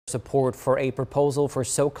Support for a proposal for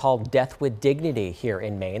so-called death with dignity here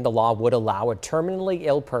in Maine. The law would allow a terminally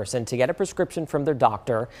ill person to get a prescription from their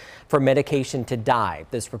doctor for medication to die.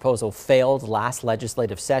 This proposal failed last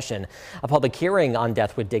legislative session. A public hearing on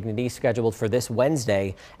death with dignity scheduled for this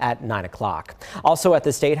Wednesday at 9 o'clock. Also at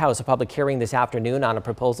the State House, a public hearing this afternoon on a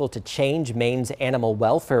proposal to change Maine's animal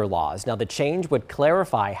welfare laws. Now, the change would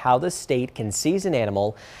clarify how the state can seize an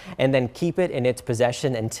animal and then keep it in its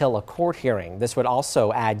possession until a court hearing. This would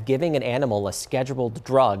also add giving an animal a scheduled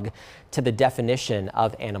drug to the definition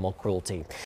of animal cruelty.